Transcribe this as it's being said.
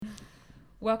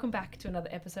Welcome back to another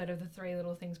episode of the Three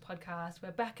Little Things podcast. We're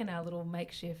back in our little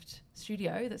makeshift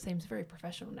studio that seems very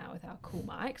professional now with our cool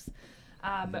mics.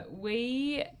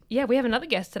 We have another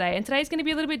guest today, and today's going to be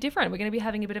a little bit different. We're going to be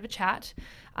having a bit of a chat,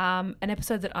 an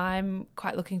episode that I'm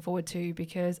quite looking forward to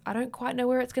because I don't quite know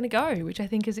where it's going to go, which I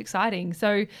think is exciting.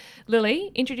 So,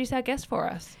 Lily, introduce our guest for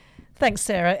us. Thanks,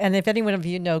 Sarah. And if any one of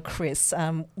you know Chris,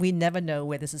 we never know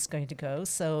where this is going to go.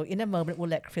 So in a moment, we'll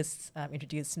let Chris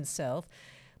introduce himself.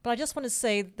 But I just want to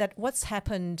say that what's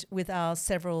happened with our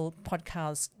several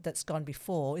podcasts that's gone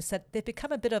before is that they've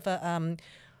become a bit of a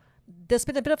there's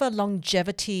been a bit of a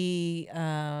longevity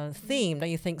theme,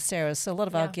 don't you think, Sarah? So a lot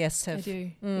of our guests have. I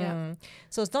do. Yeah.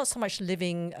 So it's not so much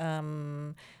living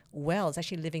well; it's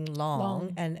actually living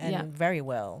long. and very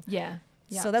well. Yeah.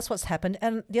 Yeah. So that's what's happened.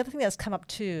 And the other thing that's come up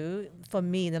too for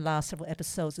me in the last several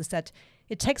episodes is that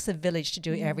it takes a village to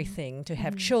do everything, to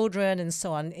have children and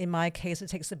so on. In my case, it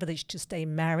takes a village to stay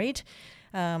married.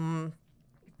 And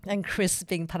Chris,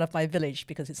 being part of my village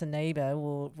because he's a neighbor,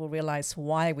 will realize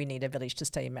why we need a village to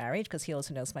stay married because he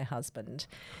also knows my husband.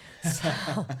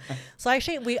 So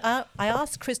actually, I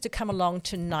asked Chris to come along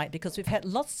tonight because we've had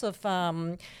lots of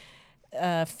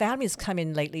families come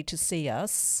in lately to see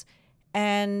us.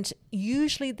 And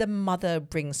usually the mother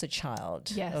brings the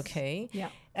child. Yes. Okay. Yeah.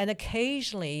 And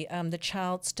occasionally the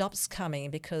child stops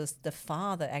coming because the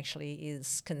father actually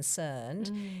is concerned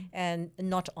and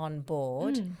not on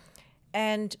board.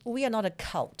 And we are not a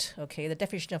cult. Okay. The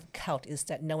definition of cult is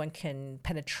that no one can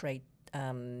penetrate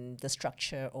the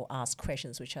structure or ask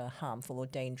questions which are harmful or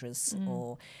dangerous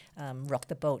or rock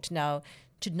the boat. Now,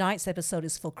 tonight's episode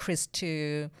is for Chris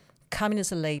to come in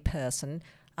as a lay person,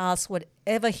 ask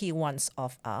whatever he wants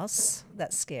of us,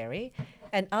 that's scary,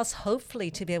 and us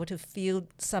hopefully to be able to field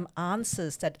some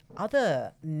answers that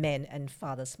other men and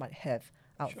fathers might have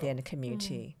out there in the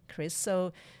community. Chris,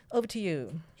 so over to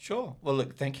you. Sure. Well,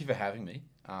 look, thank you for having me.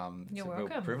 You're it's a welcome.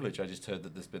 real privilege. I just heard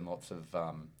that there's been lots of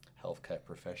healthcare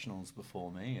professionals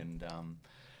before me, and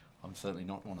I'm certainly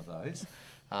not one of those.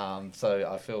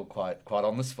 So I feel quite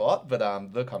on the spot, but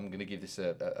look, I'm going to give this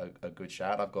a good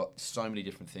shout. I've got so many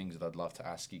different things that I'd love to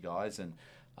ask you guys, and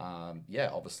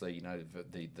obviously, you know,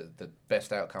 the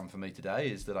best outcome for me today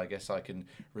is that I guess I can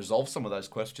resolve some of those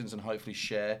questions and hopefully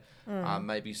share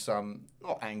maybe some,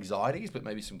 not anxieties, but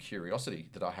maybe some curiosity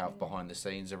that I have behind the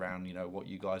scenes around, you know, what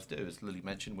you guys do. As Lily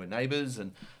mentioned, we're neighbours,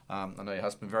 and I know your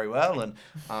husband very well, and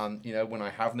you know, when I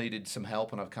have needed some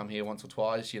help and I've come here once or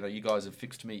twice, you know, you guys have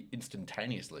fixed me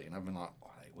instantaneously, and I've been like,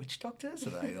 witch doctors? Are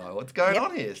they like, what's going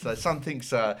on here? So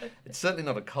something's, it's certainly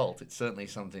not a cult. It's certainly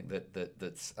something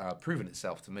that's proven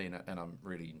itself to me, and I'm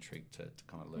really intrigued to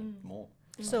kind of learn more.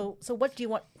 So what do you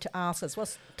want to ask us?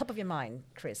 What's top of your mind,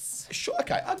 Chris? Sure,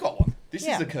 okay, I've got one. This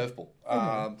is a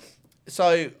curveball.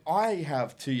 So I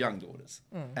have two young daughters,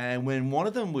 and when one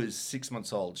of them was 6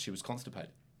 months old, she was constipated.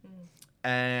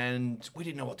 And we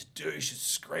didn't know what to do. She was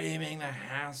screaming the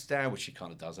house down, which she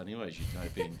kind of does anyway, as you know,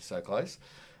 being so close.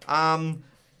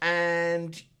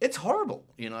 And it's horrible,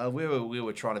 you know. We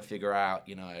were trying to figure out,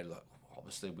 you know, like,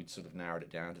 obviously we'd sort of narrowed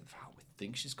it down to, we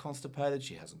think she's constipated.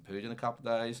 She hasn't pooed in a couple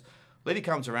of days. Lady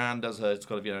comes around, does her, it's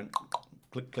got to be, you know,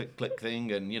 click, click, click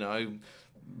thing, and, you know,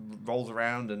 rolls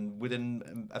around, and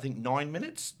within, I think, 9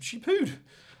 minutes, she pooed.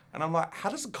 And I'm like, how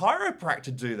does a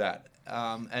chiropractor do that?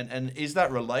 And is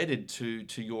that related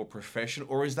to your profession,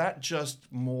 or is that just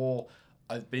more,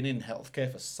 I've been in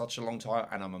healthcare for such a long time,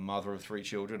 and I'm a mother of 3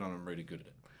 children, and I'm really good at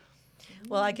it?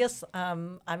 Well, I guess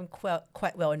I'm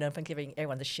quite well known for giving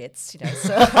everyone the shits, you know,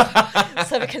 so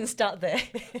so we can start there.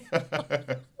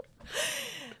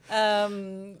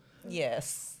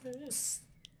 Yes.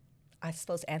 I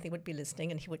suppose Anthony would be listening,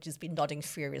 and he would just be nodding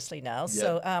furiously now. Yep.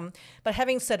 So, but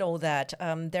having said all that,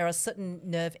 there are certain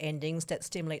nerve endings that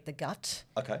stimulate the gut.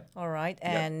 Okay. All right.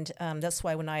 And that's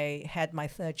why when I had my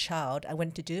third child, I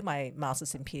went to do my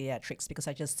master's in pediatrics because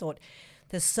I just thought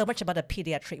there's so much about a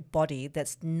pediatric body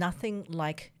that's nothing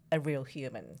like a real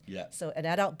human. Yeah. So an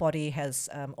adult body has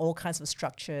all kinds of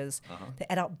structures.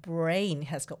 The adult brain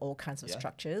has got all kinds of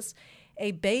structures.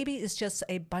 A baby is just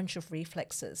a bunch of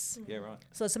reflexes. Yeah, right.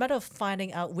 So it's a matter of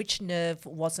finding out which nerve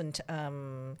wasn't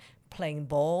playing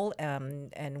ball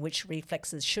and which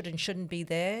reflexes should and shouldn't be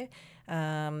there.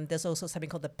 There's also something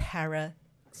called the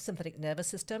parasympathetic nervous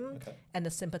system and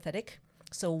the sympathetic.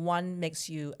 So one makes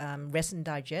you rest and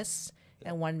digest,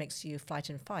 and one makes you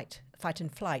fight and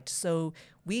flight. So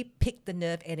we pick the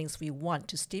nerve endings we want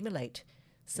to stimulate.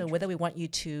 So whether we want you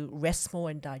to rest more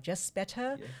and digest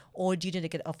better, or do you need to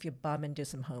get off your bum and do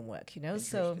some homework, you know?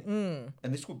 So, And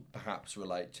this would perhaps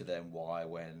relate to then why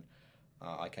when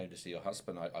I came to see your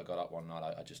husband, I got up one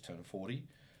night, I just turned 40.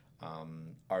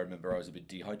 I remember I was a bit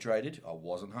dehydrated. I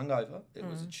wasn't hungover. It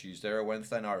was a Tuesday or a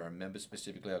Wednesday night. I remember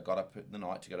specifically I got up in the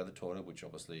night to go to the toilet, which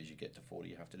obviously as you get to 40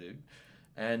 you have to do.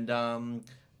 And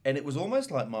it was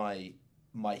almost like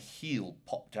my heel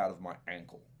popped out of my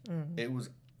ankle. It was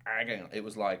agony. It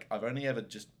was like I've only ever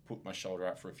just put my shoulder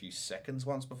out for a few seconds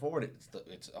once before, and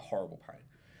it's a horrible pain.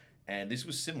 And this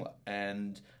was similar.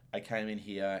 And I came in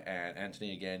here, and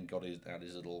Anthony again got out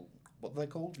his little, what are they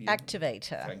called?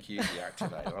 Activator. Thank you, the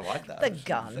activator. I like that. The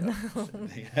gun.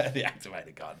 The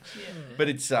activator gun. Yeah. But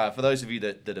it's for those of you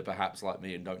that are perhaps like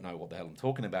me and don't know what the hell I'm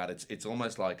talking about. It's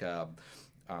almost like I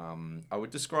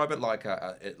would describe it like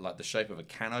like the shape of a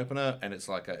can opener, and it's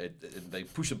like they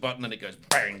push a button and it goes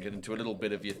bang into a little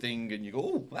bit of your thing, and you go,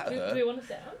 oh, that hurt. Do we want a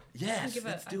sound? Yes,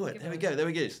 let's do it. There we go.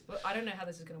 Well, I don't know how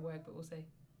this is going to work, but we'll see.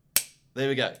 There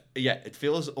we go. Yeah, it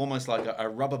feels almost like a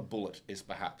rubber bullet is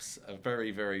perhaps a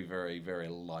very, very, very, very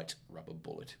light rubber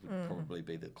bullet would probably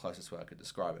be the closest way I could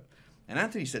describe it. And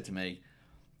Anthony said to me,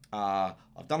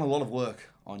 I've done a lot of work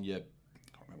on your, I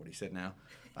can't remember what he said now.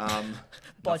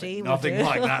 Body. Nothing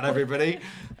like that, everybody.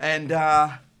 And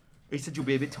he said, you'll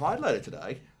be a bit tired later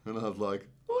today. And I was like,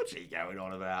 what's he going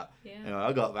on about? Yeah. Anyway,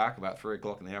 I got back about 3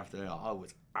 o'clock in the afternoon. I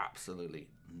was absolutely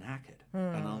knackered.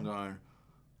 And I'm going,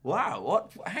 wow,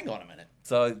 what? Hang on a minute.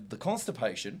 So the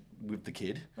constipation with the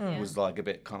kid was like a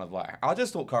bit kind of like, I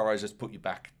just thought chiros just put you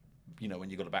back, when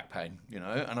you got a back pain, and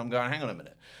I'm going, hang on a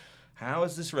minute. How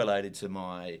is this related to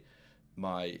my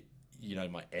my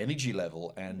energy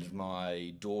level and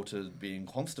my daughter being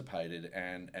constipated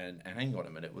and hang on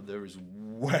a minute, there is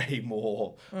way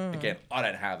more. Again, I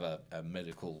don't have a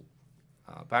medical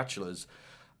bachelor's,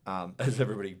 as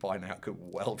everybody by now could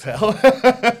well tell.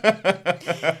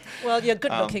 Well, you're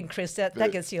good looking, Chris. That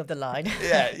gets you off the line.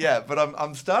 yeah. But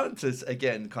I'm starting to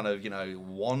again kind of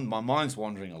my mind's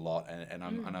wandering a lot, and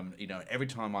I'm every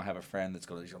time I have a friend that's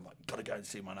I'm like, gotta go and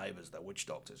see my neighbours. They're witch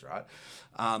doctors, right?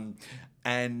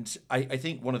 And I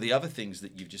think one of the other things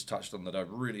that you've just touched on that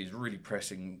is really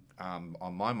pressing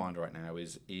on my mind right now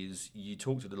is you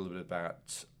talked a little bit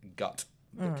about gut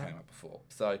that came up before.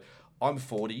 So I'm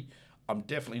 40. I'm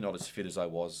definitely not as fit as I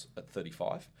was at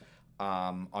 35.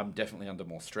 I'm definitely under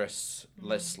more stress,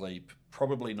 less sleep,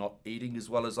 probably not eating as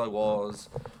well as I was.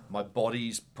 My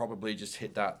body's probably just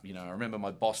hit that, I remember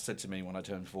my boss said to me when I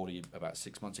turned 40 about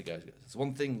 6 months ago, there's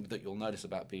one thing that you'll notice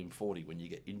about being 40, when you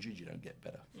get injured, you don't get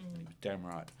better. Damn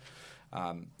right.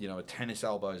 A tennis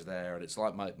elbow's there, and it's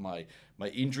like my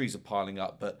injuries are piling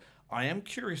up, but I am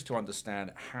curious to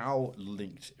understand how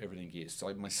linked everything is.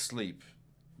 So my sleep,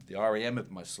 the REM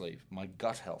of my sleep, my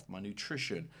gut health, my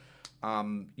nutrition. How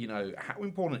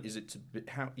important is it to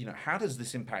how does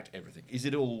this impact everything? Is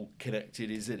it all connected?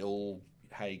 Is it all,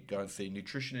 hey, go and see a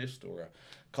nutritionist or a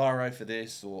chiro for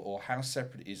this, or how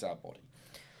separate is our body?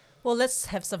 Well, let's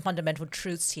have some fundamental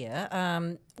truths here.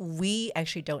 We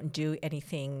actually don't do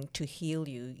anything to heal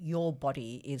you. Your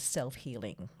body is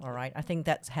self-healing, all right? I think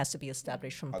that has to be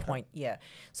established from point,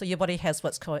 So your body has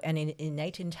what's called an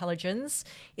innate intelligence.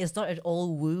 It's not at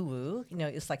all woo-woo.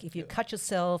 It's like if you cut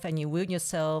yourself and you wound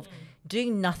yourself,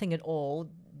 doing nothing at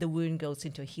all, the wound goes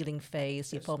into a healing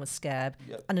phase, you form a scab.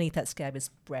 Underneath that scab is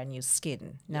brand new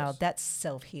skin. Now, that's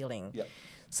self-healing.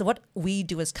 So what we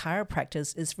do as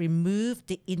chiropractors is remove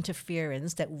the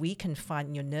interference that we can find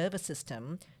in your nervous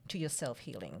system to your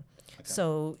self-healing.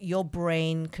 So your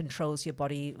brain controls your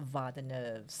body via the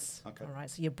nerves. All right.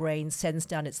 So your brain sends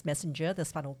down its messenger, the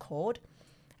spinal cord,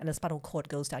 and the spinal cord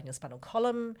goes down your spinal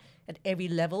column. At every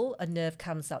level, a nerve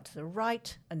comes out to the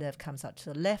right, a nerve comes out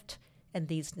to the left, and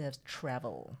these nerves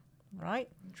travel, right?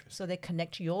 So they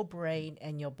connect your brain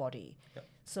and your body.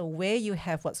 So where you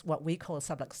have what we call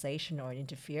subluxation or an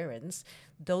interference,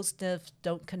 those nerves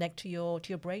don't connect to your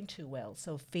brain too well.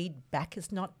 So feedback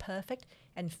is not perfect,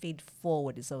 and feed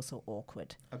forward is also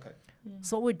awkward.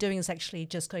 So what we're doing is actually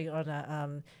just going on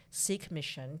a seek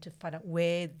mission to find out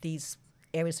where these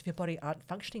areas of your body aren't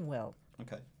functioning well.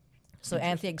 So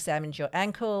Anthony examined your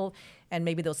ankle, and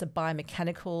maybe there was a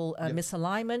biomechanical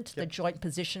misalignment. The joint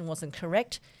position wasn't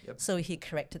correct, so he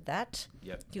corrected that.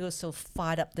 He also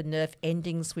fired up the nerve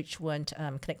endings which weren't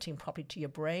connecting properly to your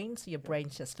brain, so your brain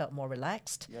just felt more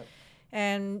relaxed.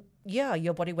 And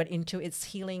your body went into its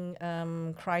healing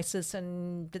crisis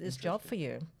and did its job for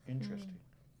you. Interesting.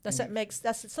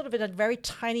 That's sort of in a very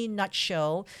tiny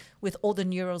nutshell with all the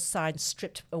neuroscience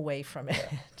stripped away from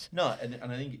it. No, and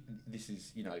I think this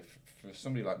is, for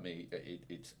somebody like me,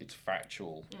 it's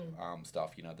factual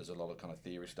stuff. There's a lot of kind of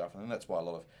theory stuff, and that's why a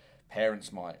lot of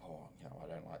parents might, I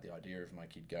don't like the idea of my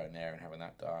kid going there and having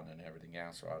that done and everything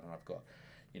else, right? And I've got,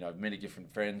 many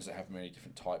different friends that have many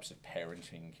different types of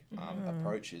parenting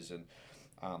approaches, and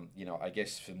I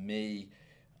guess for me,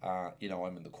 I'm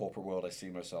in the corporate world. I see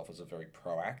myself as a very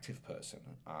proactive person.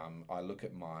 I look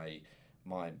at my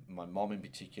mom in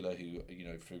particular, who,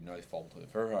 through no fault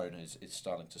of her own, is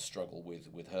starting to struggle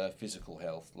with her physical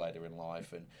health later in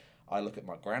life. And I look at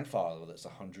my grandfather that's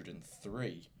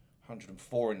 103,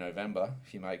 104 in November,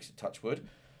 if he makes it, touch wood.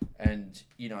 And,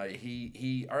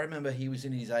 I remember he was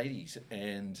in his 80s,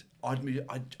 and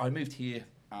I moved here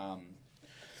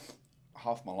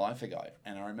half my life ago,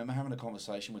 and I remember having a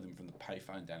conversation with him from the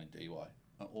payphone down in DY.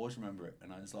 I always remember it.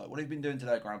 And I was like, "What have you been doing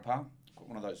today, Grandpa?" Got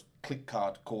one of those click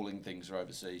card calling things for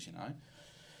overseas, He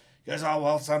goes, "Oh,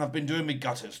 well, son, I've been doing my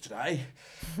gutters today."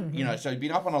 So he'd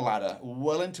been up on a ladder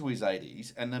well into his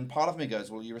 80s, and then part of me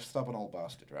goes, "Well, you're a stubborn old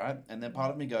bastard, right?" And then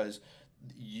part of me goes,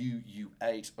 you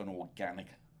ate an organic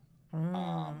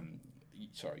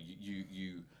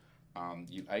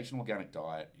you ate an organic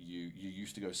diet. You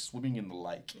used to go swimming in the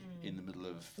lake in the middle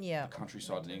of the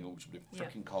countryside in England, which would be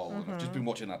freaking cold. And I've just been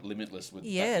watching that Limitless with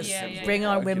bring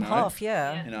on Wim Hof,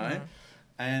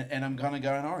 and I'm kind of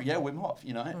going, all right, Wim Hof,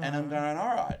 and I'm going,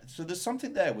 all right. So there's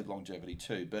something there with longevity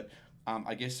too, but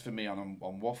I guess for me, I'm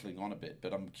waffling on a bit,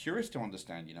 but I'm curious to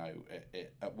understand,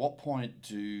 at what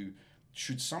point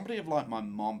should somebody have, like my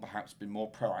mom, perhaps been more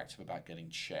proactive about getting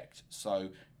checked? So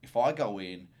if I go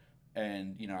in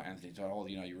and, Anthony's like, "Oh,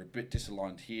 you're a bit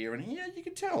disaligned here," and you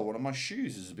can tell one of my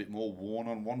shoes is a bit more worn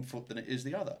on one foot than it is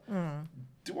the other.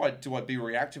 Do I be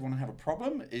reactive when I have a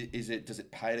problem? Does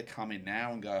it pay to come in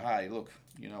now and go, "Hey, look,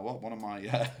 you know what? One of my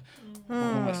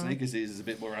sneakers is a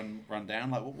bit more run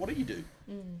down." Like, what do you do?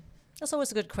 That's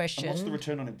always a good question. And what's the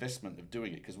return on investment of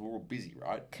doing it? Because we're all busy,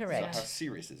 right? Correct. So how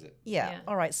serious is it? Yeah.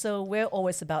 All right. So we're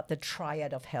always about the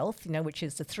triad of health, which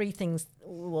is the three things,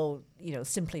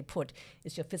 simply put,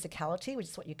 is your physicality, which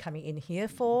is what you're coming in here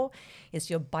for, is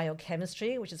your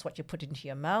biochemistry, which is what you put into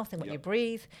your mouth and what you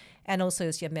breathe, and also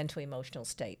is your mental emotional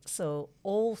state. So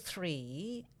all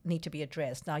three need to be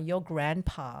addressed. Now, your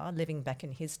grandpa, living back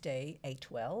in his day, ate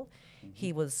well.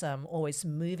 He was always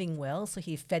moving well, so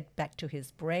he fed back to his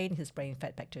brain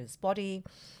fed back to his body.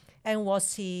 And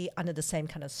was he under the same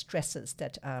kind of stresses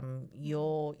that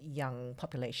your young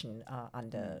population are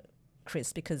under,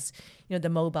 Chris? Because, the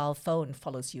mobile phone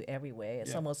follows you everywhere.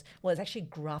 It's it's actually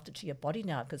grafted to your body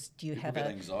now, because do you have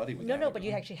anxiety with No, but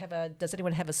you actually have does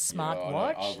anyone have a smart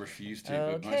watch? I refuse to,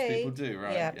 but most people do,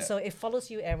 right? Yeah, so it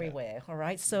follows you everywhere, all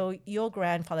right? So your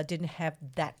grandfather didn't have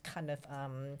that kind of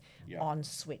on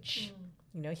switch.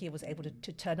 He was able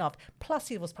to turn off. Plus,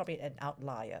 he was probably an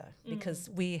outlier, because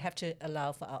we have to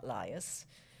allow for outliers.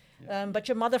 But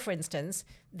your mother, for instance,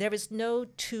 there is no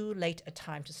too late a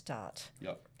time to start.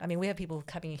 I mean, we have people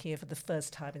coming here for the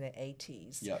first time in their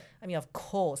 80s. I mean, of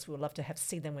course, we would love to have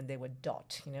seen them when they were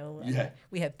dot,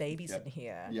 We have babies in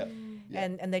here.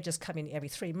 And they just come in every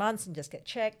 3 months and just get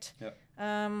checked.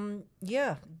 Why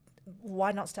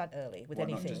not start early with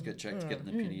anything? Why not just get checked, get an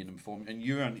opinion informed? And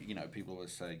people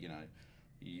always say,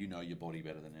 you know your body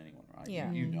better than anyone, right?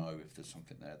 You know if there's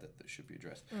something there that should be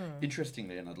addressed.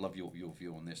 Interestingly, and I'd love your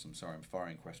view on this. I'm sorry, I'm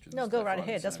firing questions. No, go right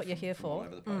ahead. That's what you're here for. All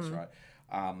over the place, right?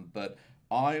 But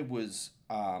I was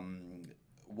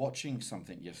watching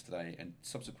something yesterday and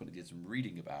subsequently did some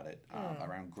reading about it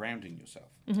around grounding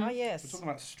yourself. Yes. We're talking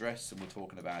about stress, and we're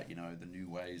talking about the new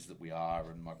ways that we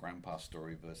are, and my grandpa's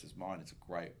story versus mine. It's a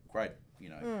great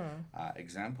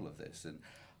example of this, and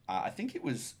I think it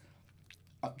was.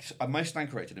 I may stand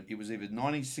corrected. It was either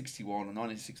 1961 or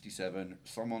 1967.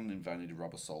 Someone invented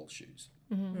rubber sole shoes,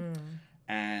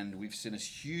 and we've seen a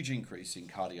huge increase in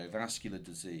cardiovascular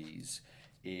disease,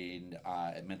 in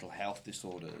mental health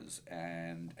disorders,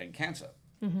 and cancer.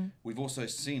 We've also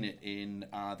seen it in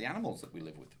the animals that we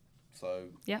live with. So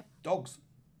dogs,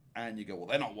 and you go, well,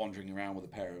 they're not wandering around with a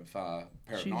pair of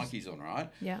Nikes on, right?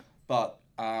 But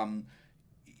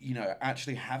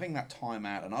actually having that time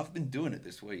out, and I've been doing it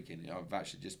this week, and I've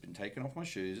actually just been taking off my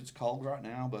shoes. It's cold right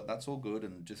now, but that's all good,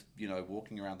 and just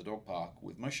walking around the dog park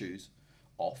with my shoes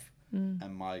off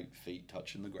and my feet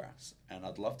touching the grass. And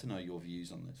I'd love to know your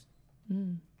views on this.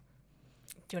 Do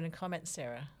you want to comment,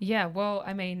 Sarah? Yeah, well,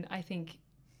 I mean, I think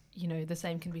the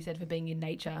same can be said for being in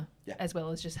nature as well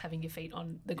as just having your feet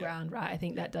on the ground, right? I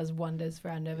think that does wonders for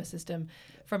our nervous system.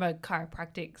 From a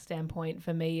chiropractic standpoint,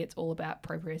 for me, it's all about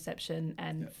proprioception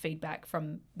and feedback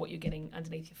from what you're getting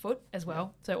underneath your foot as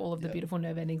well. So all of the beautiful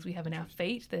nerve endings we have in our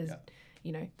feet, there's,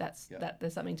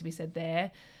 there's something to be said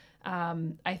there.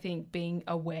 I think being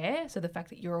aware, so the fact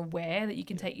that you're aware that you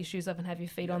can take your shoes off and have your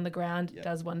feet on the ground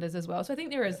does wonders as well. So I think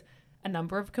there is a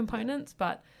number of components,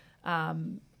 but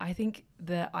I think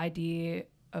the idea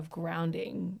of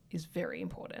grounding is very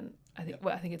important.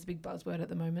 I think it's a big buzzword at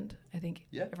the moment. I think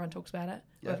everyone talks about it.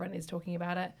 Yeah. Everyone is talking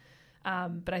about it.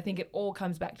 But I think it all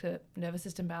comes back to nervous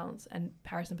system balance and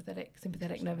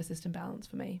sympathetic nervous system balance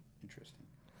for me. Interesting.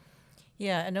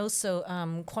 Yeah, and also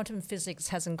quantum physics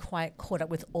hasn't quite caught up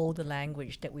with all the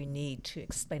language that we need to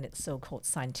explain it so-called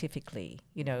scientifically,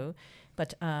 you know.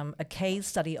 But a case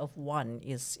study of one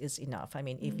is enough. I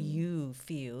mean, if you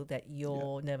feel that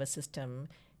your nervous system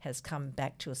has come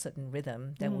back to a certain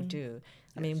rhythm, that will do.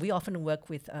 I mean, we often work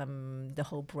with the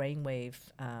whole brainwave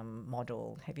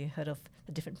model. Have you heard of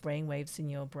the different brainwaves in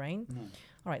your brain? No.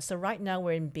 All right, so right now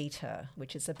we're in beta,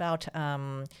 which is about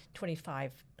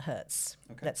 25 hertz,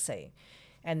 let's say.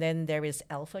 And then there is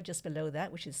alpha just below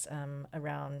that, which is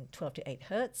around 12 to 8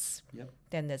 hertz. Yep.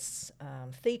 Then there's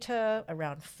theta,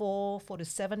 around 4 to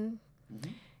 7.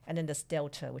 And then there's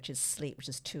delta, which is sleep, which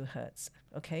is 2 hertz.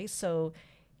 Okay, so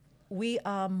we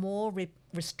are more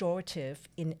restorative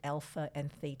in alpha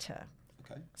and theta.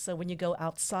 Okay. So when you go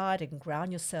outside and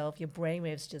ground yourself, your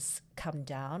brainwaves just come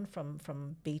down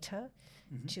from beta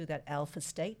to that alpha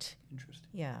state. Interesting.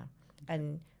 Yeah.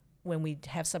 And when we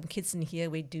have some kids in here,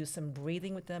 we do some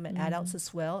breathing with them and adults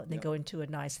as well, and they go into a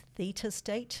nice theta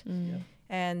state,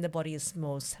 and the body is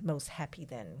most happy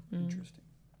then. Interesting.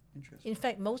 In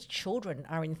fact, most children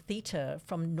are in theta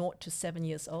from 0 to 7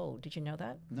 years old. Did you know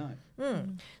that? No.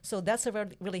 So that's a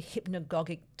really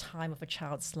hypnagogic time of a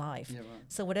child's life. Yeah, right.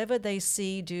 So whatever they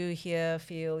see, do, hear,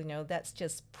 feel, you know, that's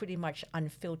just pretty much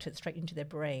unfiltered straight into their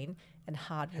brain and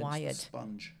hardwired. Hence the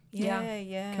sponge.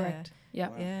 Yeah. Correct. Yeah.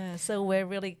 Wow. Yeah, so we're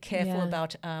really careful Yeah.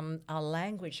 about our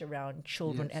language around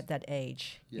children Yes. at that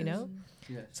age, you Yes. know?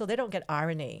 Yes. So they don't get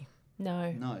irony.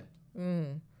 No. No.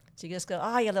 So you just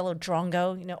go, you little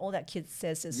drongo. You know, all that kid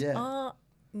says is,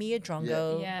 me a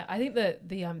drongo. Yeah, I think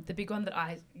the big one that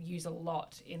I use a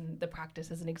lot in the practice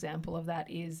as an example of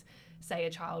that is, say a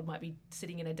child might be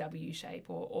sitting in a W shape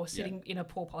or sitting in a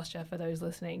poor posture for those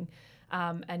listening,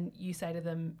 and you say to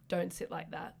them, don't sit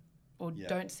like that, or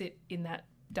don't sit in that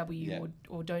W,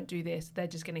 or don't do this. They're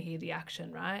just going to hear the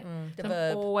action, right? The So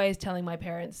verb. I'm always telling my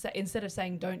parents, instead of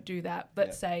saying don't do that,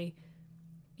 let's say,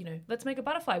 you know, let's make a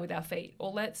butterfly with our feet, or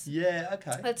let's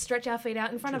stretch our feet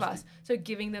out in front of us. So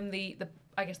giving them the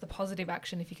I guess the positive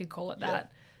action, if you could call it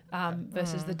that,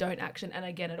 versus the don't action. And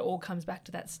again, it all comes back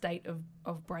to that state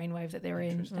of brainwave that they're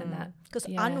in, and that Because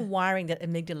unwiring that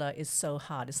amygdala is so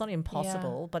hard. It's not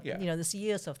impossible, but you know, there's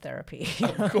years of therapy.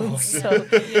 Of course.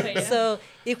 So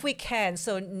if we can,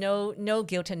 so no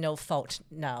guilt and no fault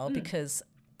now, because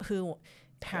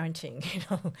parenting, you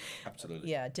know.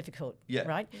 Absolutely. Yeah, difficult, Yeah.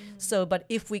 right? So, but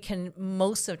if we can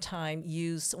most of the time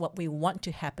use what we want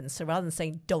to happen, so rather than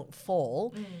saying don't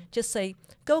fall, just say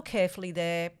go carefully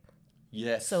there.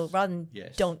 Yes. So rather than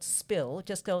don't spill,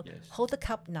 just go hold the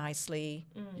cup nicely.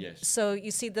 Yes. So you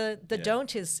see the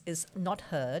don't is not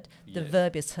heard, the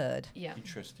verb is heard. Yeah.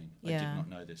 Interesting. I Yeah. did not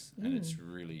know this, and it's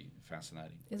really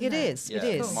fascinating. It is.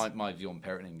 My view on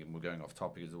parenting, and we're going off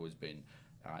topic, has always been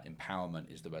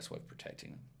empowerment is the best way of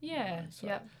protecting them. Yeah.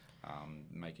 So,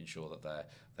 making sure that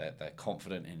they're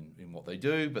confident in what they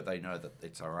do, but they know that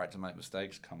it's all right to make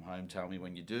mistakes. Come home, tell me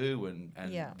when you do, and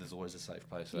there's always a safe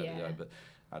place for that to go.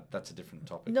 But that's a different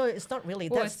topic. No, it's not really.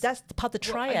 Well, that's part of the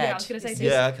triad. I was going to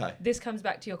say this comes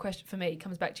back to your question, for me,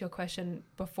 comes back to your question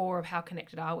before of how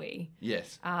connected are we?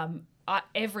 Yes.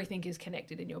 Everything is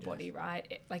connected in your body,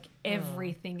 right?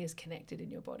 Everything is connected in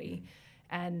your body.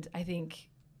 And I think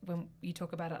when you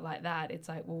talk about it like that, it's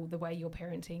like, well, the way you're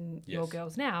parenting your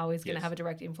girls now is going to have a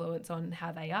direct influence on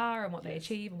how they are and what they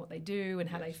achieve and what they do and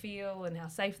how they feel and how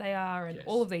safe they are and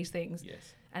all of these things.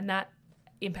 Yes. And that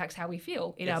impacts how we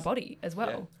feel in our body as well.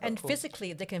 Yeah. And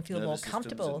physically, they can feel Nervous more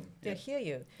comfortable. systems They hear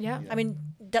you. Yeah. I mean,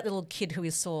 that little kid who I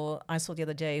saw the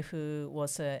other day, who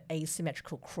was an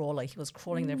asymmetrical crawler. He was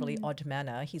crawling in a really odd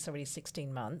manner. He's already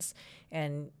 16 months,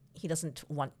 and he doesn't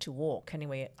want to walk.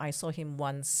 Anyway, I saw him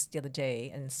once the other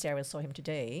day, and Sarah saw him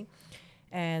today.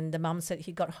 And the mum said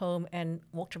he got home and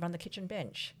walked around the kitchen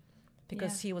bench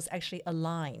because he was actually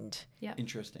aligned. Yeah.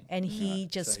 Interesting. And he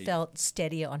just felt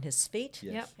steadier on his feet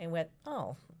Yes. and went,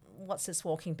 what's this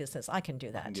walking business? I can do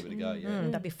that. I can give it a go, yeah.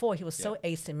 But before, he was so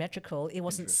asymmetrical, it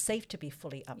wasn't safe to be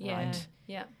fully upright.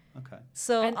 Yeah. Okay.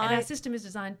 So And our system is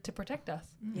designed to protect us.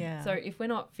 Yeah. So if we're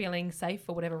not feeling safe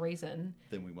for whatever reason,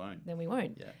 Then we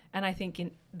won't. Yeah. And I think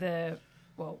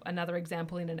another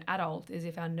example in an adult is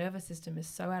if our nervous system is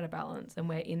so out of balance and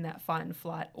we're in that fight and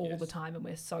flight all the time and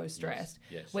we're so stressed,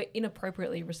 we're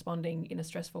inappropriately responding in a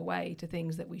stressful way to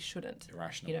things that we shouldn't.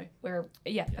 Irrational. You know, where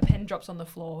a pen drops on the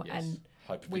floor and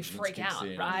we hypervigilance freak kicks out,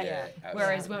 in. right? Yeah,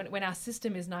 Whereas absolutely. when our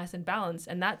system is nice and balanced,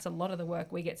 and that's a lot of the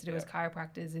work we get to do as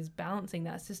chiropractors, is balancing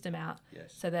that system out.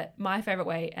 Yes. So that my favorite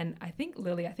way, and I think,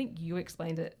 Lily, you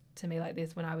explained it to me like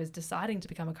this when I was deciding to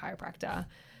become a chiropractor.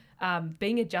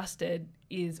 Being adjusted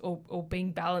or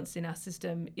being balanced in our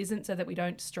system isn't so that we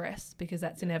don't stress, because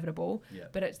that's inevitable,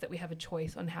 but it's that we have a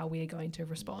choice on how we are going to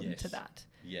respond to that.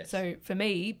 Yes. So for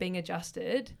me, being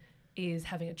adjusted is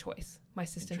having a choice. My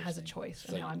system has a choice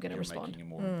on how I'm going to respond. You're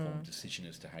making a more informed decision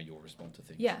as to how you'll respond to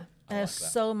things. Yeah. And there's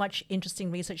so much interesting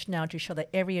research now to show that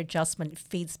every adjustment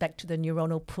feeds back to the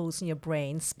neuronal pools in your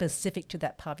brain specific to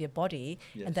that part of your body,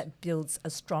 and that builds a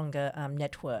stronger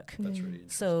network. That's really interesting.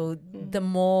 So the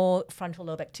more frontal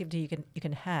lobe activity you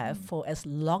can have for as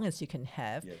long as you can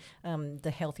have,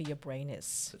 the healthier your brain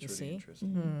is. That's you really see?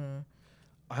 interesting.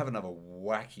 I have another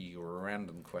wacky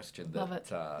random question. Love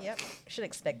it. Yep. Should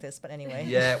expect this, but anyway.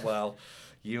 Yeah, well,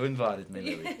 you invited me,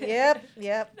 Lily.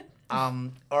 Yep.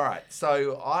 All right.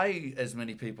 So I, as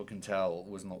many people can tell,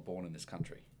 was not born in this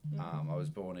country. I was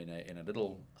born in a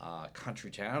little country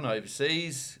town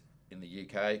overseas in the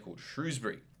UK called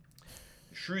Shrewsbury.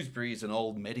 Shrewsbury is an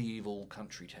old medieval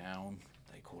country town.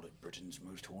 They call it Britain's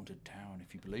most haunted town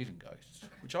if you believe in ghosts,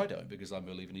 which I don't, because I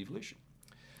believe in evolution.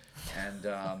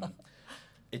 And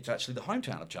it's actually the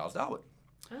hometown of Charles Darwin.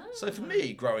 So for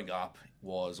me, growing up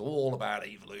was all about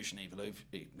evolution,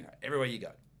 everywhere you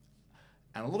go.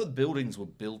 And a lot of the buildings were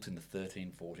built in the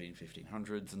 13, 14,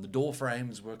 1500s, and the door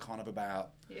frames were kind of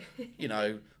about,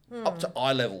 up to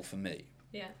eye level for me.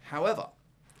 Yeah. However,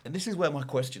 and this is where my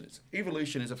question is,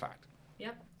 evolution is a fact.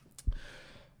 Yep.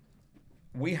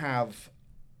 We have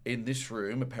in this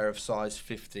room a pair of size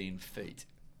 15 feet,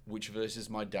 which versus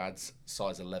my dad's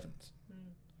size 11s.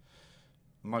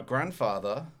 My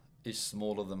grandfather is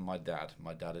smaller than my dad.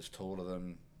 My dad is taller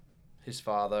than his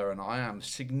father, and I am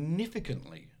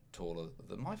significantly taller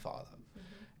than my father.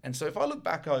 And so if I look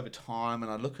back over time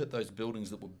and I look at those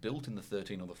buildings that were built in the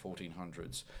 13 or the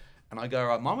 1400s, and I go,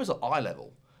 right, mine was at eye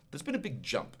level, there's been a big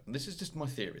jump. And this is just my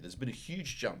theory. There's been a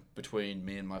huge jump between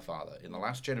me and my father in the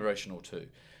last generation or two.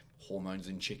 Hormones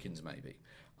in chickens, maybe.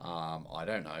 I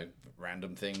don't know,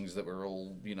 random things that we're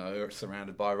all,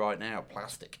 surrounded by right now,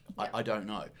 plastic. Yeah. I don't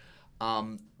know.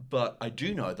 But I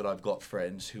do know that I've got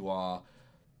friends who are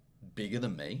bigger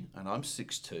than me, and I'm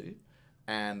 6'2",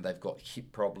 and they've got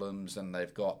hip problems, and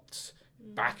they've got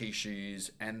back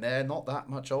issues, and they're not that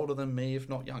much older than me, if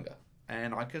not younger.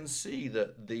 And I can see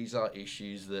that these are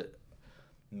issues that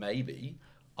maybe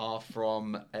are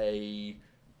from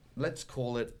let's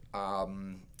call it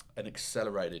an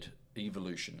accelerated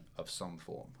evolution of some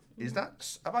form.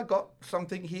 Have I got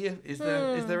something here? Is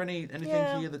there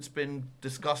anything here that's been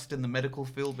discussed in the medical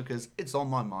field? Because it's on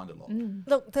my mind a lot.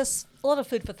 Look, there's a lot of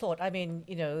food for thought. I mean,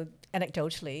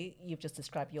 anecdotally, you've just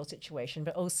described your situation,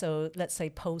 but also, let's say,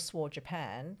 post-war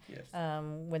Japan,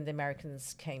 when the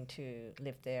Americans came to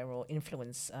live there or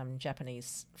influence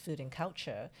Japanese food and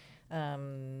culture,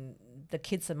 the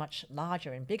kids are much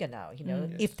larger and bigger now,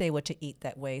 if they were to eat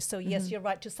that way. So yes, you're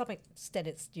right. To some extent,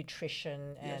 it's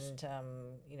nutrition and,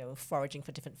 foraging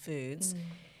for different foods.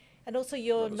 And also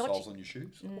you're not soles on your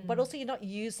shoes. But also you're not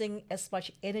using as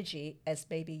much energy as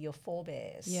maybe your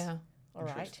forebears. Yeah. All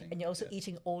right. And you're also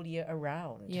eating all year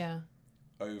around. Yeah.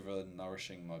 Over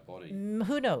nourishing my body.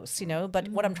 Who knows, But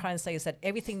what I'm trying to say is that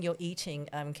everything you're eating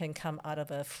can come out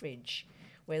of a fridge.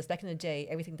 Whereas back in the day,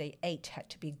 everything they ate had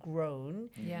to be grown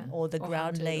or the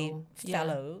ground laid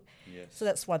fallow. Yes. So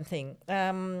that's one thing.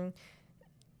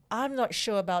 I'm not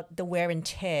sure about the wear and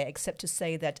tear, except to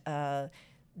say that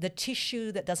the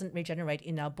tissue that doesn't regenerate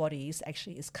in our bodies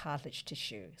actually is cartilage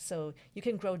tissue. So you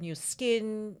can grow new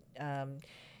skin,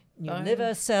 new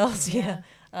liver cells,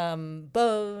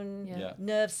 bone,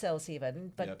 nerve cells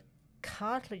even, but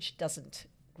cartilage doesn't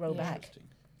grow back.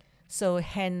 So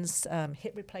hence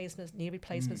hip replacements, knee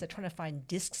replacements, they're trying to find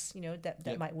discs,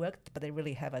 that might work, but they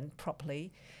really haven't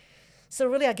properly. So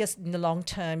really, I guess in the long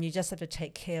term, you just have to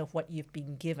take care of what you've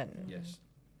been given. Yes.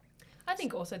 I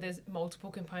think also there's multiple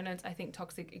components. I think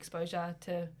toxic exposure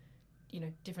to,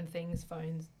 different things,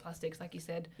 phones, plastics, like you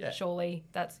said, surely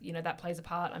that's, that plays a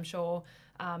part, I'm sure.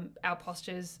 Our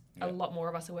postures, a lot more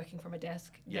of us are working from a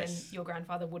desk than your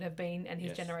grandfather would have been and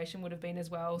his generation would have been as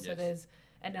well. So there's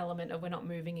an element of we're not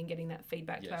moving and getting that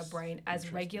feedback to our brain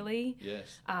as regularly.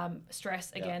 Yes.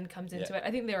 Stress again comes into it.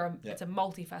 I think it's a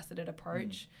multifaceted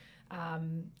approach.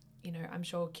 I'm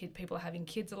sure people are having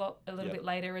kids a little bit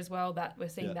later as well. That we're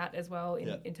seeing that as well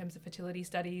in terms of fertility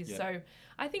studies. Yeah. So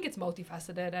I think it's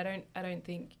multifaceted. I don't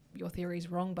think your theory is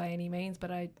wrong by any means,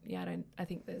 but I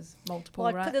think there's multiple.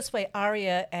 Well, I'd put it this way: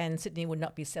 Aria and Sydney would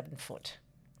not be 7 foot.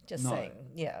 Just No. saying.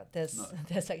 Yeah, there's No.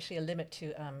 there's actually a limit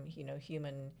to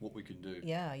human. What we can do.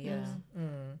 Yeah.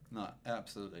 No,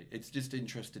 absolutely. It's just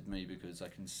interested me because I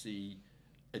can see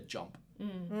a jump,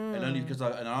 Mm. and only because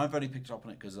I've only picked up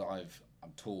on it because I'm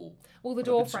tall. Well, the But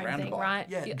I've door been frame surrounded thing, by it. right?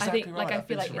 Yeah, I exactly think, right. I I've feel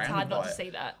been like it's hard surrounded not by to it. see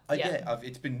that.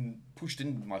 It's been pushed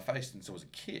into my face since I was a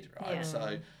kid, right? Yeah.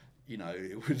 So,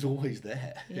 it was always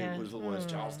there. Yeah. It was always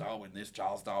Charles Darwin this,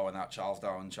 Charles Darwin that, Charles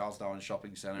Darwin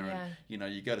shopping centre. Yeah.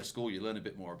 And, you go to school, you learn a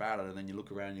bit more about it, and then you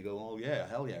look around and you go, oh, yeah,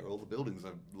 hell yeah, all the buildings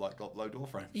have, got low door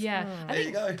frames. Yeah. There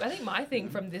you go. I think my thing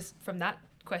from that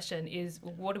question is,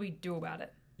 well, what do we do about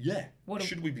it? Yeah.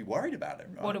 Should we be worried about it,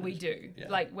 right? What do we do? Yeah.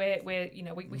 Like,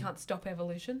 we can't stop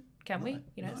evolution, can we?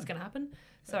 It's going to happen.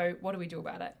 So what do we do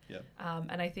about it? Yeah.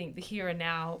 And I think the here and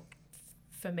now,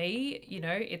 for me,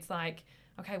 it's like,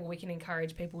 okay, well, we can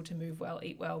encourage people to move well,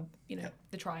 eat well,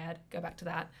 the triad, go back to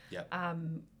that. Yeah.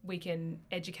 We can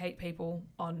educate people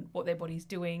on what their body's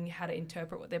doing, how to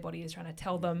interpret what their body is trying to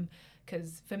tell them.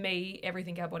 Because for me,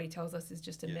 everything our body tells us is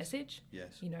just a message.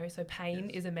 Yes. So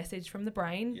pain is a message from the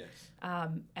brain. Yes.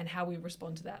 And how we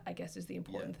respond to that, I guess, is the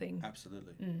important thing.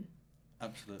 Absolutely.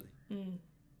 Absolutely.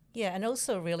 Yeah, and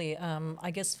also really,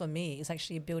 I guess for me, it's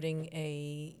actually building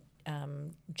a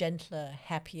gentler,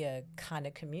 happier kind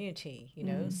of community,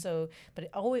 So, but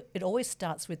it always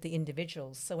starts with the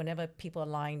individuals. So whenever people are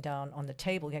lying down on the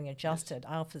table getting adjusted,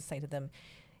 I often say to them,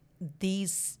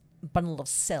 these bundle of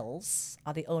cells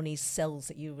are the only cells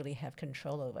that you really have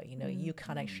control over. You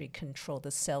can't actually control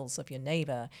the cells of your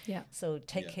neighbor. Yeah. So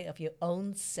take care of your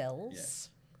own cells. Yes.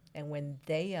 And when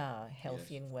they are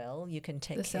healthy and well, you can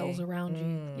take the care. cells around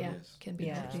you, can be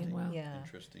Yeah. healthy and well. Yeah.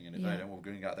 Interesting. And if they don't, we're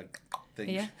going to get the thing.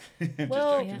 Yeah.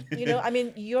 Well, I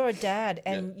mean, you're a dad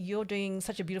and you're doing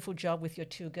such a beautiful job with your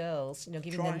two girls,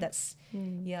 giving them that's,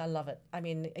 I love it. I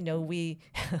mean,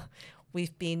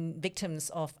 we've been victims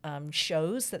of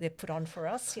shows that they put on for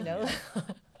us,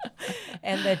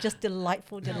 and they're just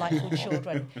delightful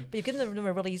children. But you're giving them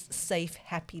a really safe,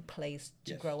 happy place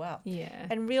to grow up. Yeah.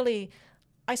 And really,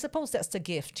 I suppose that's the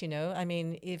gift, I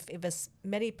mean, if as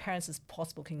many parents as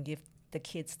possible can give the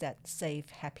kids that safe,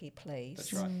 happy place.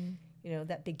 That's right.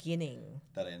 That beginning.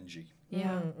 That energy.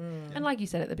 Yeah. And like you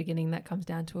said at the beginning, that comes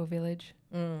down to a village,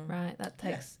 right? That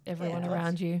takes everyone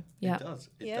around you. Yeah. It does.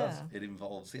 It does. It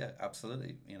involves,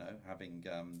 absolutely. Having,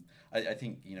 I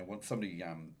think, once somebody,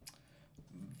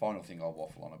 final thing I'll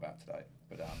waffle on about today,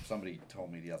 but somebody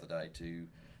told me the other day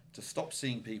to stop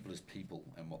seeing people as people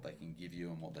and what they can give you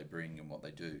and what they bring and what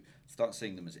they do. Start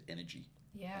seeing them as energy.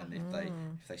 Yeah. And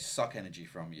if they suck energy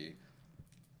from you,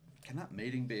 can that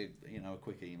meeting be a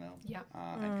quick email? Yeah.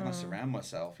 And can I surround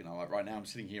myself? Like right now I'm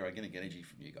sitting here, I'm going to get energy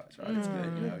from you guys, right? It's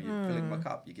good. You're filling my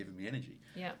cup, you're giving me energy.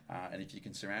 Yeah. And if you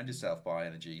can surround yourself by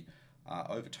energy,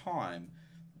 over time,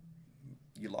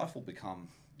 your life will become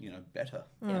better,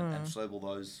 and so will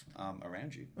those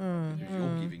around you. If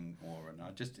you're giving more, and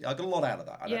I got a lot out of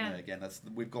that. I don't know. Again,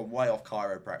 we've gone way off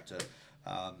chiropractor,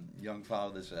 young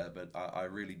fathers, but I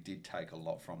really did take a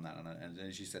lot from that. And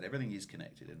as you said, everything is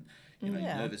connected, and your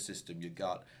nervous system, your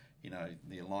gut,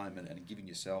 the alignment, and giving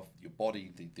yourself, your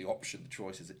body, the option, the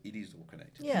choices. It is all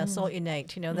connected. Yeah, it's all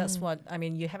innate. That's what I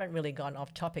mean. You haven't really gone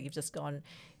off topic. You've just gone.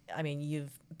 I mean,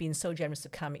 you've been so generous to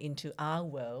come into our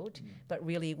world, but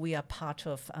really we are part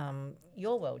of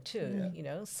your world too,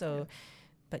 So,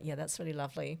 but that's really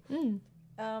lovely.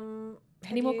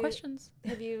 Any more questions?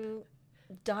 Have you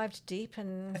dived deep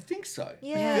and? I think so.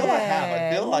 Yeah. I feel I have.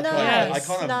 I feel like I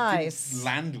kind of nice. didn't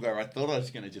land where I thought I was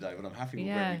going to today, but I'm happy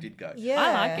with where we did go. Yeah.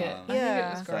 I like it. I think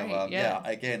it was great. So,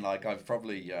 again, I've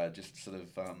probably just sort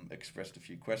of expressed a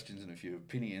few questions and a few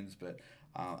opinions, but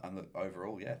and look,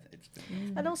 overall, it's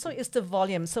been. And also, it's the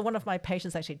volume. So one of my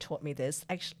patients actually taught me this.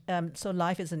 Actually, so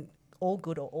life isn't all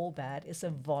good or all bad. It's a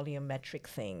volumetric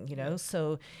thing,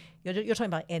 So you're talking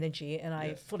about energy, and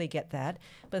I fully get that.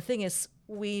 But the thing is,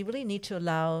 we really need to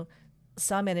allow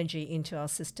some energy into our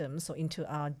systems or into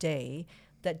our day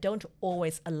that don't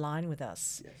always align with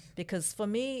us. Yes. Because for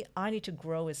me, I need to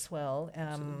grow as well.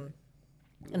 And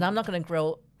I'm not going to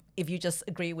grow if you just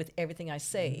agree with everything I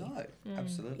say. No,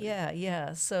 absolutely.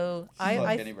 Yeah. So it's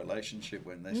like any relationship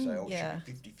when they say,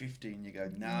 should be 50-50, and you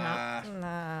go,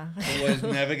 nah. It's always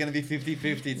never going to be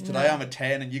 50-50. It's today I'm a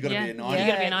 10 and you got to be a 9. You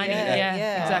got to be a 90.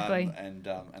 Yeah, exactly.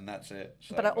 And that's it.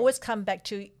 So, but I always come back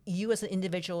to you as an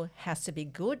individual has to be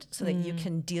good so that you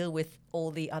can deal with all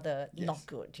the other not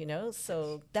good,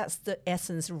 So that's the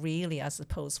essence really, I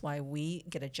suppose, why we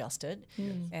get adjusted.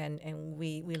 And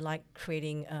we like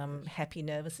creating happy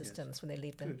nervous systems when they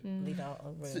leave our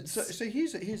rooms. So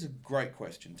here's a great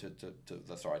question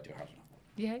to sorry, I do have enough.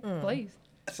 Yeah, please.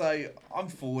 So I'm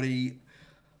 40.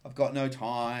 I've got no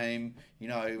time.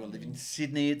 I live in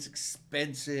Sydney, it's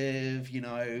expensive,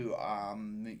 I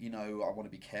want to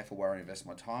be careful where I invest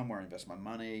my time, where I invest my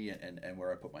money, and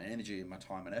where I put my energy and my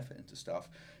time and effort into stuff.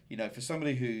 For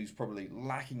somebody who's probably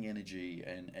lacking energy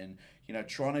and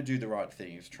trying to do the right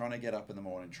things, trying to get up in the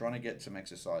morning, trying to get some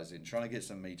exercise in, trying to get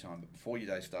some me time, but before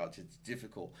your day starts, it's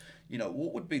difficult.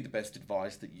 What would be the best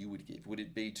advice that you would give? Would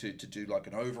it be to do like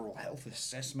an overall health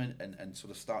assessment and sort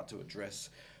of start to address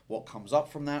what comes up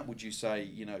from that? Would you say,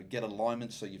 get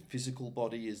alignment so your physical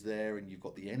body is there and you've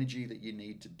got the energy that you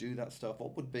need to do that stuff?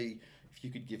 What would be, if you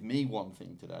could give me one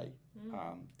thing today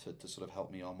to sort of help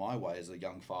me on my way as a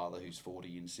young father who's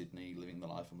 40 in Sydney, living the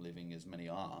life I'm living as many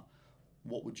are,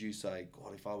 what would you say?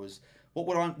 God, if I was,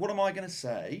 what am I going to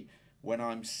say when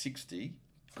I'm 60?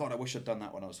 God, I wish I'd done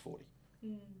that when I was 40.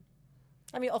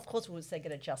 I mean, of course, we would say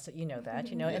get adjusted. You know that,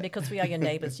 and because we are your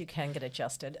neighbours, you can get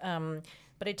adjusted.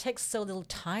 But it takes so little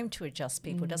time to adjust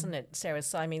people, doesn't it, Sarah?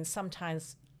 So, I mean,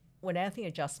 sometimes when Anthony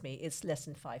adjusts me, it's less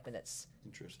than 5 minutes.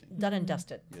 Interesting. Done and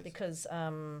dusted. Yes. Because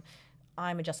I'm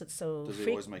adjusted so... Does he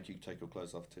always make you take your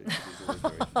clothes off too? He's always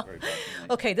very bad for me.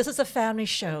 Okay, this is a family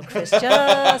show, Chris.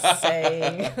 Just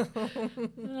saying.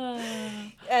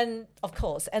 And, of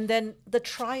course, and then the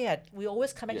triad. We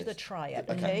always come back to the triad,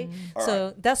 okay?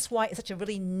 So that's why it's such a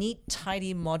really neat,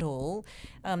 tidy model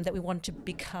that we want to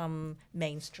become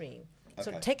mainstream.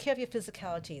 So take care of your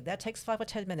physicality. That takes 5 or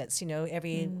 10 minutes,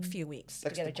 every few weeks to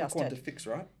get adjusted. That's the quick one to fix,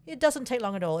 right? It doesn't take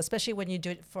long at all, especially when you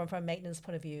do it from a maintenance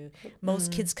point of view.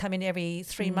 Most kids come in every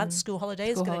 3 months, school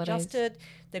holidays, get adjusted.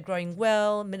 They're growing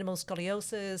well, minimal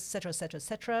scoliosis, et cetera, et cetera, et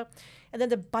cetera. And then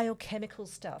the biochemical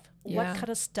stuff. What kind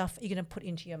of stuff are you going to put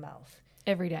into your mouth?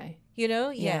 Every day.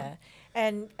 Yeah.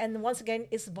 And once again,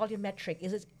 it's volumetric.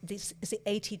 It's the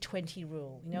 80-20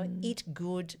 rule. Eat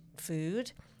good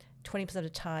food 20% of the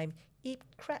time. Eat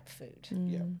crap food.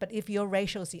 But if your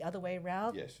ratio is the other way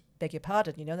around, beg your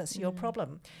pardon, that's your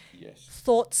problem.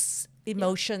 Thoughts,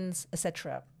 emotions,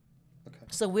 etc.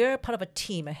 So we're part of a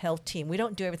team, a health team. We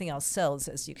don't do everything ourselves,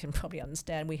 as you can probably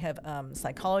understand. We have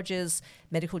psychologists,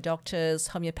 medical doctors,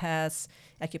 homeopaths,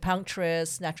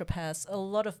 acupuncturists, naturopaths, a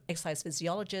lot of exercise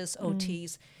physiologists,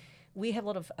 OTs. We have a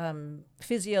lot of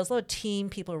physios, a lot of team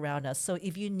people around us. So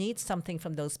if you need something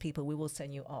from those people, we will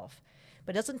send you off.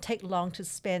 But it doesn't take long to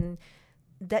spend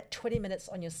that 20 minutes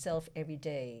on yourself every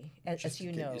day, as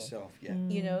you know. Yourself,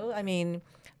 I mean,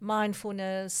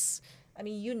 mindfulness. I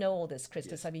mean, all this,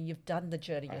 Christus. I mean, you've done the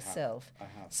journey yourself. I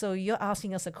have. So you're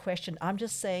asking us a question. I'm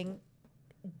just saying,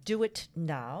 do it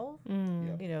now,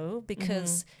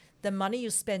 because the money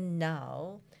you spend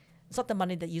now, it's not the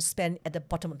money that you spend at the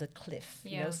bottom of the cliff.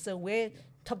 So we're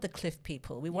top of the cliff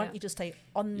people. We want you to stay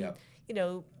on...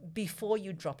 before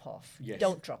you drop off.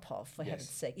 Don't drop off, for heaven's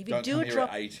sake. If you do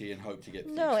drop at 80 and hope to get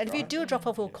fixed, and if you do drop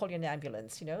off, we'll call you an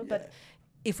ambulance, But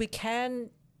if we can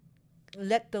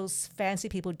let those fancy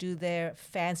people do their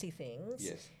fancy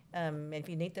things, and if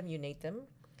you need them, you need them.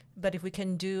 But if we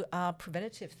can do our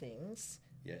preventative things...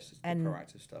 it's the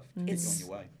proactive stuff to get you on your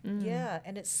way. Yeah,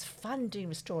 and it's fun doing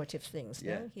restorative things,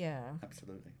 no? Yeah.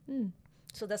 Absolutely.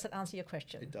 So does that answer your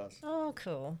question? It does. Oh,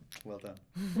 cool. Well done.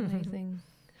 Amazing.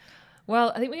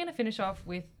 Well, I think we're going to finish off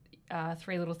with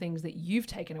 3 little things that you've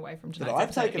taken away from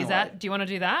tonight's episode. Do you want to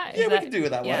do that? We can do it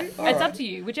that way. It's up to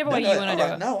you, whichever way you want to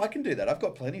do it. No, I can do that. I've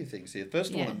got plenty of things here.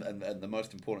 First one, and the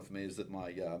most important for me, is that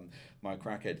my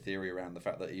crackhead theory around the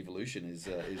fact that evolution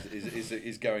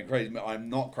is going crazy. I'm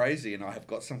not crazy, and I have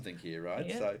got something here, right?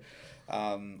 Yeah. So,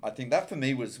 I think that for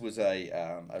me was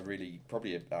a really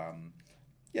probably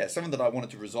something that I wanted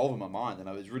to resolve in my mind, and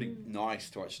it was really nice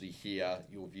to actually hear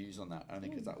your views on that, only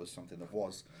because that was something that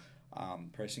was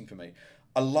pressing for me.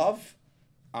 I love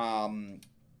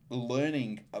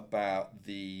learning about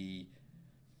the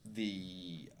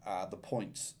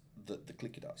points that the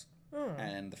clicker does,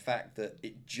 and the fact that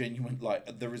it genuinely,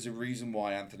 there is a reason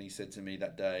why Anthony said to me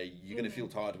that day, "You're going to feel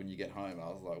tired when you get home." I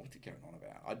was like, "What's he going on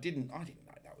about?" I didn't know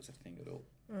that was a thing at all.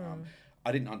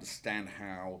 I didn't understand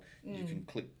how you can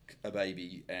click a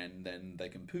baby and then they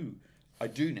can poo. I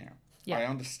do now. Yeah. I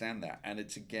understand that, and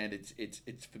it's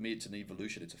for me, it's an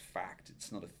evolution. It's a fact.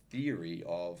 It's not a theory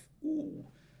of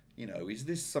is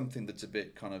this something that's a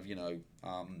bit kind of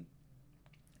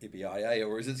IBIA,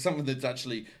 or is it something that's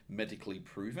actually medically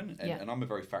proven? And I'm a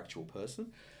very factual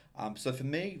person. So for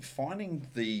me, finding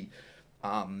the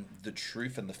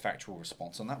truth and the factual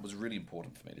response on that was really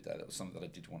important for me today. That was something that I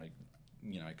did want to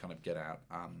kind of get out.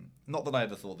 Not that I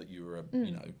ever thought that you were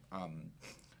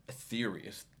a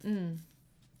theorist.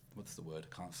 what's the word?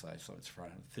 I can't say. So it's for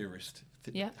a theorist.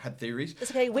 Yeah. Had theories.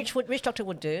 It's okay. Which doctor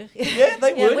would do? Yeah,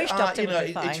 they would. Which doctor would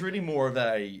be fine. It's really more of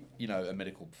a a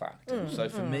medical fact. So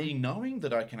for me, knowing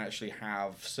that I can actually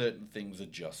have certain things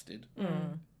adjusted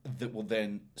that will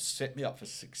then set me up for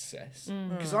success.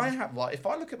 Because I have, like, if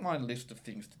I look at my list of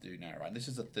things to do now, right, this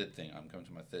is the third thing. I'm coming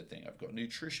to my third thing. I've got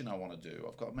nutrition I want to do.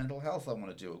 I've got mental health I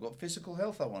want to do. I've got physical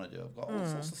health I want to do. I've got all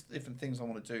sorts of different things I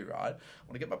want to do, right? I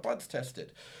want to get my bloods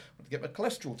tested. I want to get my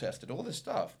cholesterol tested, all this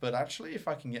stuff. But actually, if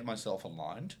I can get myself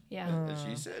aligned, as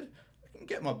you said, I can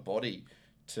get my body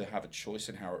to have a choice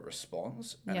in how it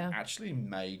responds. And it actually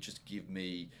may just give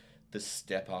me the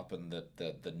step up and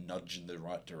the nudge in the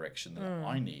right direction that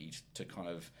I need to kind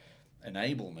of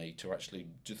enable me to actually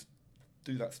just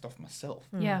do that stuff myself.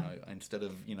 Instead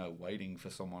of waiting for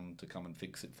someone to come and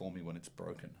fix it for me when it's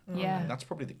broken. And that's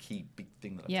probably the key big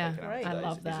thing that I've taken out of I today.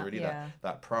 love that. Is really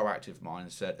that proactive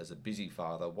mindset as a busy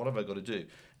father. What have I got to do?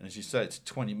 And as you say, it's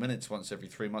 20 minutes once every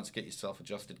 3 months. Get yourself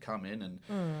adjusted. Come in and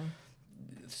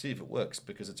see if it works,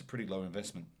 because it's a pretty low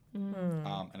investment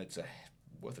and it's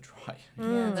worth a try.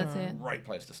 That's it. Great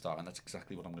place to start, and that's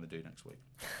exactly what I'm going to do next week.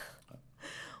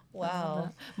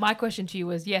 Wow. My question to you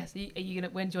was, yes, are you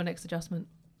gonna? When's your next adjustment?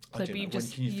 I don't know. When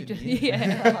can you fit me in?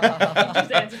 you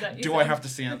just answered that. Do I have to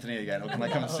see Anthony again, or can I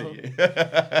come and see you?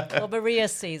 Well, Maria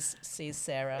sees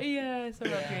Sarah. Yeah, so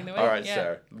up during the week. All right,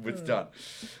 Sarah, it's done.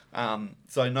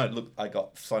 So no, look, I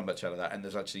got so much out of that, and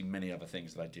there's actually many other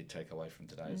things that I did take away from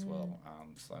today as well.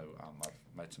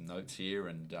 I've made some notes here,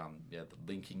 and the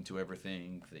linking to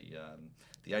everything.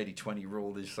 The 80-20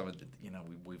 rule is something that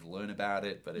we've learned about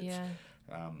it, but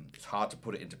it's hard to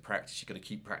put it into practice. You've got to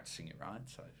keep practicing it, right?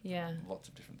 So lots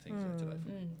of different things there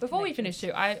today. Before we finish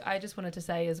too, I just wanted to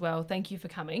say as well, thank you for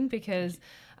coming, because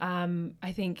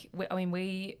I think,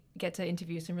 we get to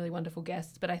interview some really wonderful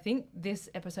guests, but I think this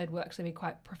episode will actually be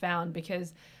quite profound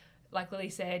because, like Lily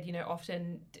said,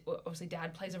 often, obviously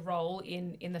dad plays a role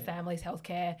in the family's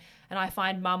healthcare, and I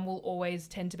find mum will always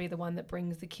tend to be the one that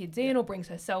brings the kids in or brings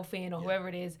herself in or whoever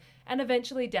it is, and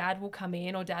eventually dad will come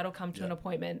in or dad will come to an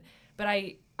appointment. But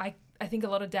I think a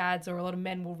lot of dads or a lot of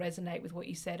men will resonate with what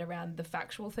you said around the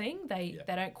factual thing. They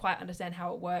don't quite understand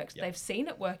how it works. They've seen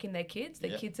it work in their kids.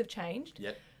 Their kids have changed.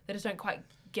 They just don't quite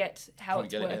get how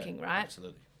it's working, right?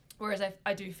 Absolutely. Whereas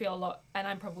I do feel a lot, and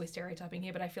I'm probably stereotyping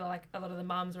here, but I feel like a lot of the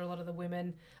mums or a lot of the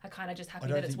women are kind of just happy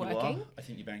that it's working. I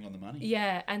think you're bang on the money.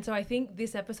 Yeah, and so I think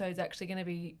this episode is actually going to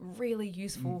be really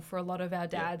useful for a lot of our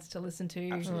dads to listen to.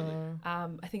 Absolutely.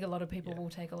 I think a lot of people will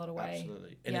take a lot away.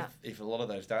 Absolutely. And if a lot of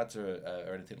those dads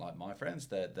are anything like my friends,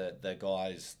 they're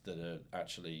guys that are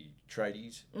actually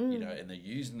tradies, and they're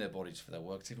using their bodies for their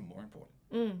work. It's even more important.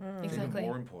 Exactly. Even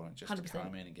more important just 100%. to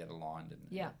come in and get aligned.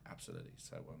 Absolutely.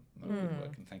 So good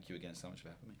work, and thank you again so much for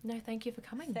having me. No, thank you for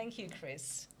coming. Thank you,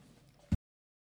 Chris.